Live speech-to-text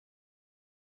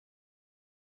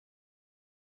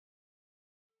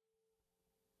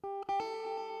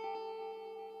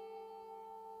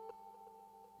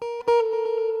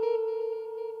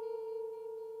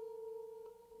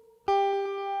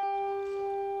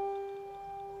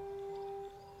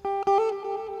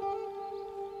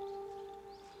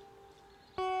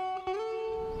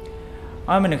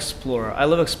I'm an explorer. I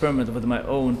love experimenting with my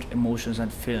own emotions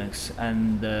and feelings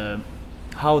and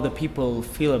how the people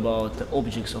feel about the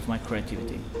objects of my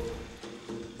creativity.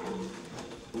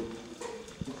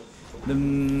 The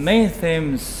main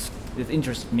themes that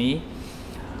interest me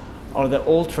are the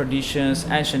old traditions,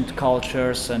 ancient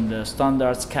cultures, and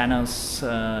standards, canons,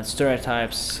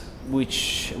 stereotypes,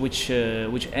 which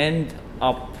end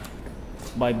up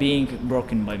by being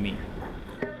broken by me.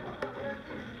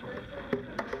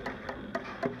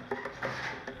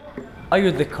 I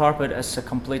use the carpet as a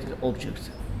completed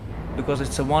object because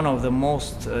it's one of the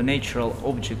most natural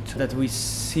objects that we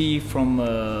see from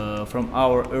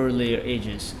our earlier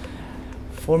ages.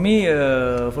 For me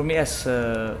as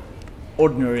an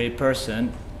ordinary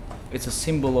person, it's a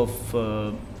symbol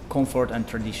of comfort and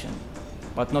tradition,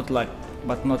 but not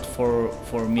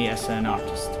for me as an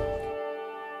artist.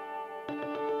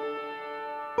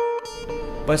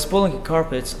 By spooling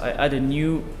carpets, I added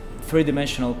new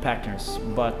three-dimensional patterns,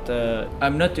 but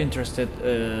I'm not interested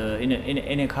in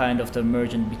any kind of the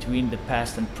merging between the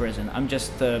past and present. I'm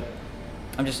just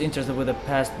interested with the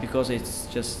past because it's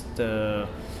just the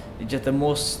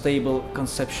most stable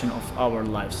conception of our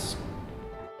lives.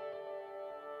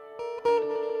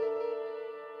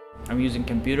 I'm using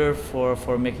computer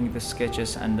for making the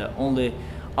sketches, and only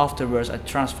afterwards I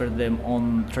transfer them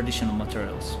on traditional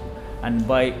materials. And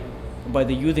by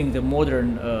using the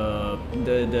modern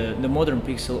the modern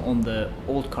pixel on the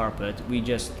old carpet, we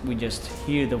just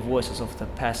hear the voices of the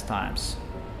past times.